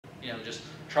Just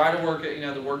try to work it,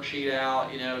 the worksheet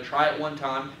out, try it one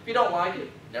time. If you don't like it,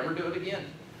 never do it again.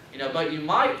 But you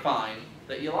might find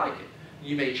that you like it.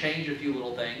 You may change a few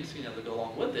little things, that go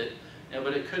along with it,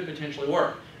 but it could potentially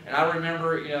work. And I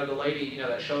remember, the lady,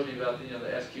 that showed me about, the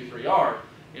SQ3R,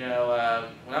 when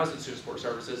I was in Student Support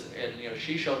Services, and,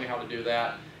 she showed me how to do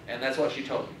that, and that's what she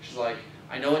told me. She's like,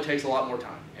 I know it takes a lot more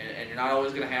time, and you're not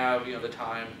always going to have, the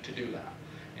time to do that.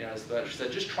 But she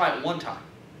said, just try it one time.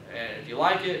 And if you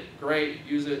like it, great,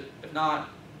 use it. If not,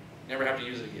 never have to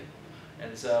use it again.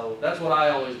 And so that's what I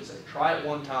always would say. Try it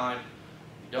one time.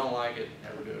 If you don't like it,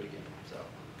 never do it again. So,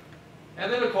 and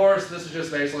then of course, this is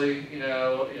just basically, we've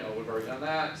already done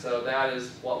that. So that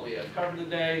is what we have covered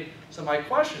today. So my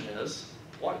question is,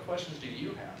 what questions do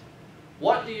you have?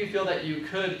 What do you feel that you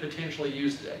could potentially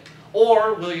use today?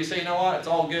 Or will you say, you know what, it's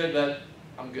all good, but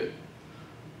I'm good?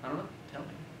 I don't know. Tell me.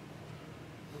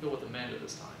 We'll go with Amanda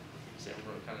this time. So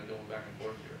we're kind of going back and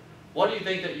forth here. What do you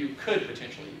think that you could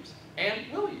potentially use?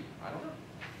 And will you? I don't know.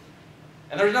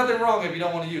 And there's nothing wrong if you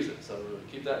don't want to use it, so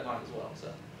keep that in mind as well.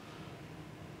 So.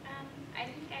 I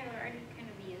think I already kind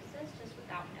of used this just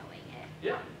without knowing it.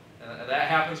 Yeah, and that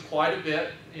happens quite a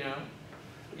bit,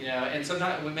 and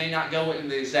sometimes we may not go in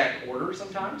the exact order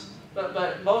sometimes,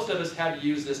 but most of us have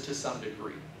used this to some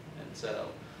degree. And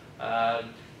so,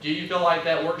 do you feel like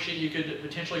that worksheet you could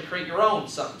potentially create your own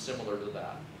something similar to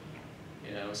that?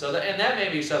 So and that may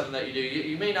be something that you do.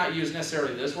 You may not use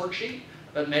necessarily this worksheet,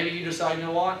 but maybe you decide, you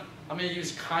know what, I'm going to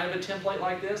use kind of a template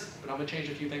like this, but I'm going to change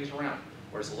a few things around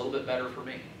where it's a little bit better for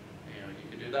me. You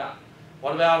could do that.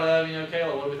 What about,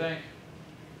 Kayla, what do we think?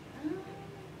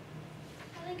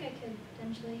 I think I could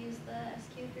potentially use the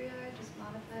SQ3R, just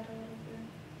modify it a little bit.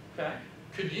 Okay.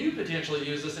 Could you potentially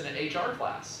use this in an HR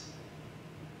class?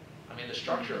 I mean, the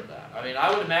structure of that. I mean, I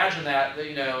would imagine that,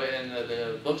 in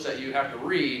the books that you have to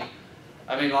read,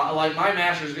 I mean, like my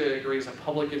master's degree is in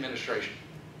public administration.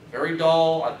 Very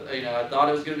dull. I thought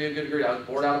it was going to be a good degree. I was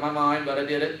bored out of my mind, but I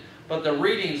did it. But the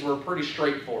readings were pretty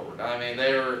straightforward. I mean,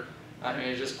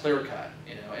 it's just clear cut,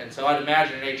 And so I'd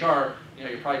imagine in HR,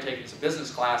 you're probably taking some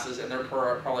business classes, and they're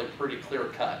probably pretty clear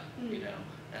cut,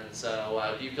 And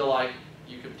so, do you feel like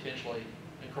you could potentially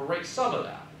incorporate some of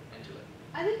that into it?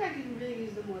 I think I can really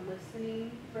use the more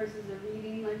listening versus the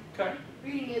reading. Like, okay.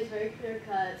 Reading is very clear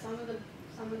cut. Some of the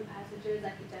passages I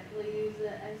could definitely use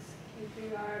the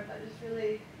SQ3R, but just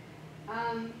really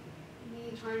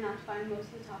me trying not to find most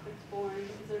of the topics boring,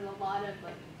 because there's a lot of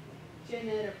like gen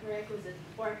ed or prerequisites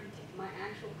before I can take my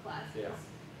actual classes. Yeah.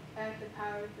 I have to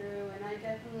power through, and I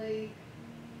get a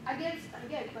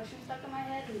question stuck in my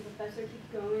head, and the professor keeps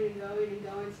going and going and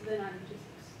going, so then I'm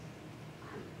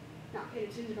not paying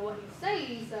attention to what he's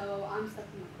saying, so I'm stuck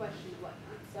in my question and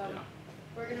whatnot. So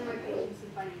working on my patience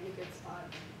and finding a good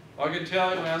spot. Well, I can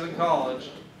tell you when I was in college,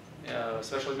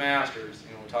 especially masters, we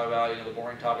talk about the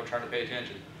boring topic, trying to pay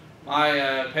attention.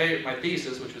 My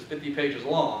thesis, which was 50 pages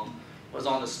long, was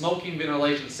on the smoking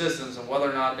ventilation systems and whether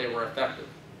or not they were effective.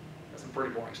 That's some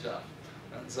pretty boring stuff.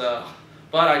 And so,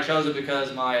 but I chose it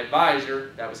because my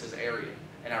advisor, that was his area,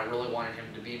 and I really wanted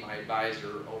him to be my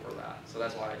advisor over that. So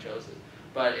that's why I chose it.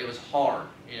 But it was hard,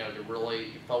 to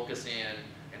really focus in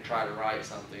and try to write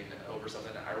something over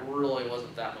something that I really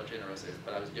wasn't that much interested in.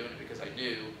 But I was doing it because I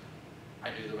knew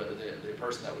the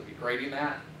person that would be grading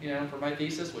that, for my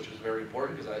thesis, which was very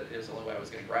important because it was the only way I was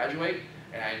going to graduate,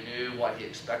 and I knew what he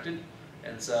expected.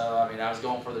 And so, I mean, I was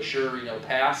going for the sure,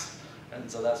 pass, and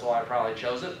so that's why I probably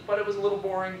chose it. But it was a little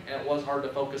boring, and it was hard to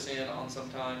focus in on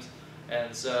sometimes.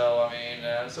 And so, I mean,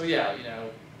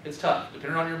 it's tough,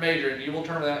 depending on your major, and you will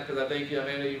turn to that because I think,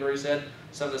 Amanda, you've already said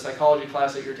some of the psychology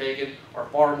classes that you're taking are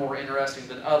far more interesting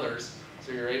than others,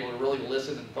 so you're able to really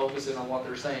listen and focus in on what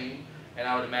they're saying. And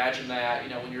I would imagine that,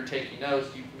 when you're taking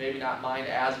notes, you maybe not mind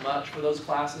as much for those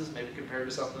classes, maybe compared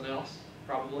to something else,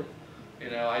 probably.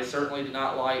 I certainly did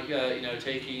not like,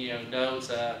 taking,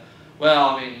 notes,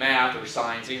 math or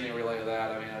science, anything related to that.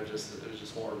 I mean, it was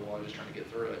just horrible. I was just trying to get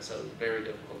through it, so it was very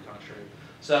difficult to concentrate.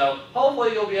 So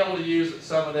hopefully you'll be able to use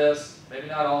some of this, maybe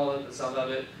not all of it, but some of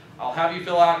it. I'll have you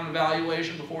fill out an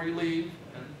evaluation before you leave,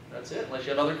 and that's it, unless you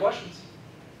have other questions.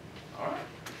 All right.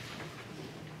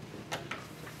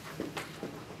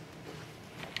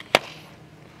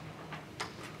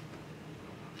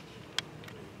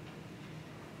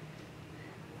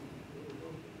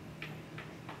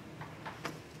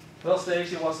 Well,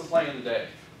 Stacy, what's the plan today?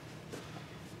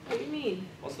 What do you mean?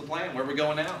 What's the plan? Where are we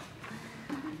going now?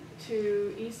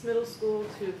 To East Middle School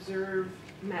to observe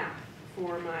math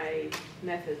for my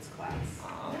methods class.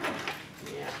 Oh.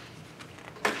 Yeah.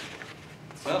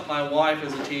 Well, my wife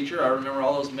is a teacher. I remember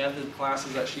all those method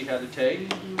classes that she had to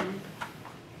take.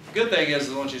 Good thing is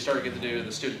once you start to get to do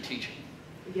the student teaching,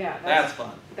 Yeah, that's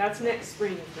fun. that's next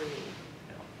spring for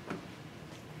me.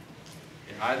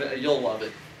 Yeah, you'll love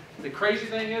it. The crazy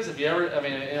thing is, if you ever, I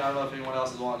mean, I don't know if anyone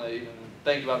else is wanting to even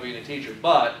think about being a teacher,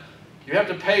 but you have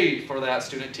to pay for that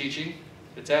student teaching.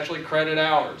 It's actually credit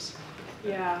hours.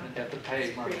 Yeah. You have to pay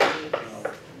It's money. crazy.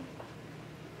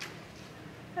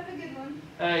 Have a good one.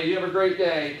 Hey, you have a great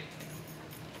day.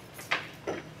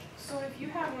 So if you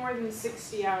have more than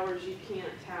 60 hours, you can't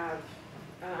have,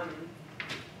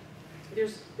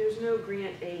 there's no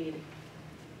grant aid,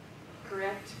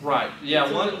 correct? Right. Yeah.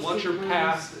 It's only Once you're student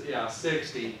past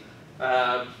 60,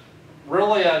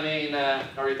 really, I mean,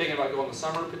 are you thinking about going to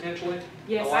summer potentially?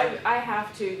 Yes, Oh, I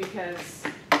have to because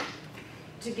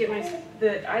to get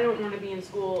I don't want to be in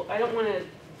school, I don't want to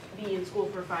be in school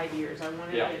for 5 years. I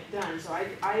want to Yeah. get it done. So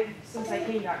since I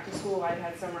came back to school, I've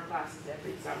had summer classes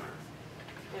every summer.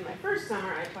 In my first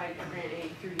summer, I applied for grant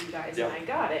aid through you guys Yeah. and I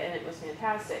got it and it was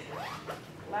fantastic.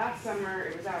 Last summer,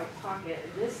 it was out of pocket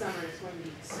and this summer it's going to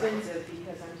be expensive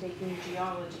because I'm taking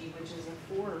geology, which is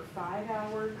a 4 or 5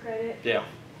 hour credit, Yeah.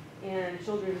 and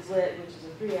children's lit, which is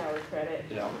a 3 hour credit.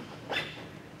 Yeah.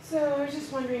 So I was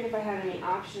just wondering if I had any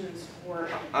options for.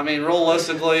 I mean,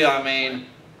 realistically, I mean,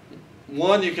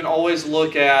 one, you can always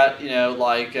look at,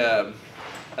 like,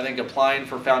 I think applying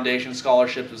for foundation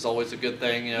scholarships is always a good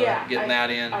thing, Yeah, getting that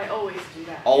in. I always do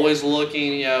that. Always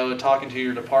looking, talking to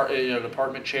your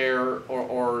department chair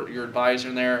or your advisor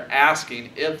in there,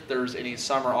 asking if there's any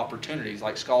summer opportunities,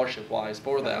 like scholarship-wise,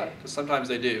 for that. Okay. Because sometimes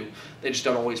they do. They just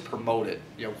don't always promote it,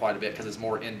 quite a bit because it's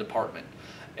more in department.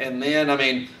 And then, I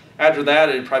mean, after that,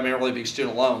 it'd primarily be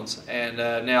student loans. And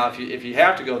now, if you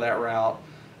have to go that route,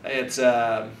 it's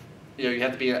you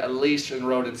have to be at least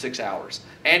enrolled in 6 hours,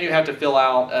 and you have to fill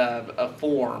out a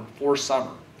form for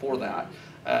summer for that,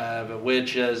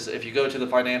 which is, if you go to the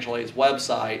financial aid's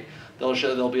website,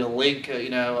 there'll be a link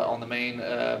on the main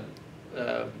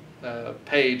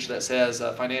page that says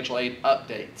financial aid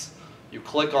updates. You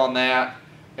click on that,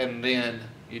 and then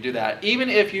you do that. Even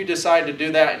if you decide to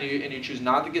do that and you choose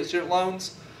not to get student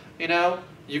loans,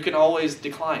 you can always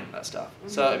decline that stuff. Mm-hmm.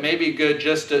 So it may be good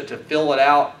just to fill it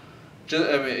out.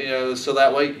 So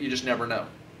that way you just never know,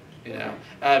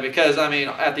 because I mean,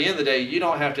 at the end of the day, you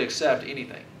don't have to accept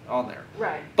anything on there.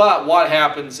 Right. But what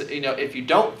happens, if you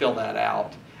don't fill that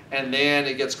out, and then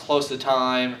it gets close to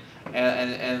time,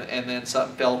 and then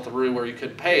something fell through where you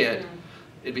couldn't pay it,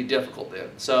 it'd be difficult then.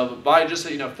 So by just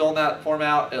filling that form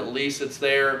out, at least it's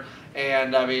there.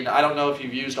 And I mean, I don't know if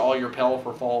you've used all your Pell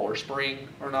for fall or spring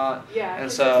or not. Yeah, and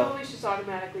because so it's always just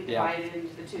automatically divided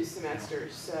into the 2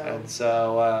 semesters. So. And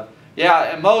so.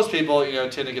 Yeah, and most people,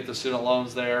 tend to get the student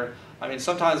loans there. I mean,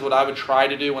 sometimes what I would try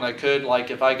to do when I could,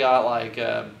 like if I got like,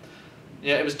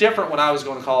 it was different when I was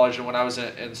going to college and when I was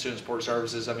in student support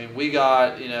services. I mean, we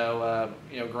got,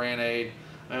 grant aid,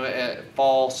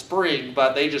 fall, spring,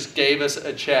 but they just gave us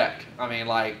a check. I mean,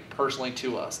 like personally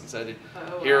to us and said,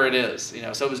 here it is.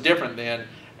 So it was different then,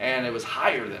 and it was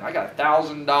higher then. I got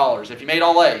 $1,000 if you made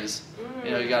all A's.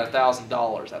 You got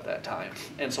 $1,000 at that time.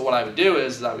 And so what I would do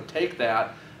is I would take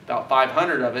that, about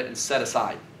 500 of it, and set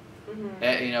aside,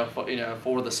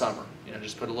 for the summer.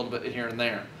 Just put a little bit here and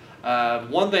there.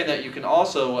 One thing that you can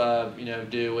also,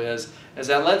 do is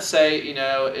that, let's say,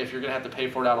 if you're going to have to pay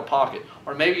for it out of pocket,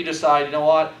 or maybe you decide,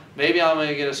 maybe I'm going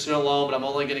to get a student loan, but I'm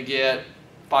only going to get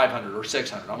 500 or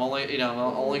 600. I'm only, I'll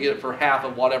only get it for half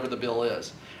of whatever the bill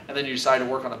is, and then you decide to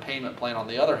work on a payment plan on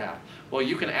the other half. Well,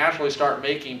 you can actually start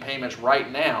making payments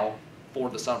right now for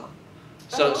the summer,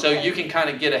 so you can kind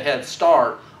of get a head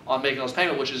start on making those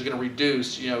payments, which is going to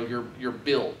reduce, your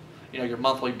bill, your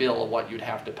monthly bill of what you'd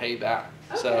have to pay back.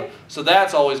 Okay. So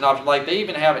that's always an option. Like they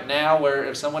even have it now where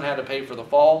if someone had to pay for the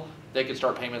fall, they could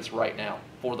start payments right now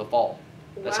for the fall.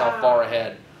 That's how far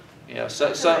ahead. That's a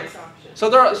nice option. So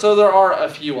there are a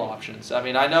few options. I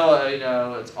mean, I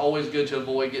know it's always good to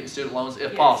avoid getting student loans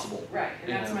if possible. Right,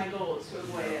 and that's my goal, is to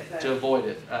avoid it. But To avoid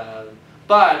it.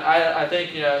 But I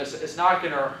think it's not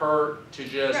going to hurt to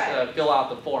just fill out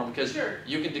the form, because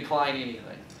you can decline anything.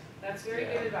 That's very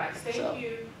good advice. Thank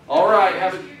you. All right.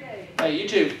 Have a good day. Hey, you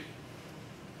too.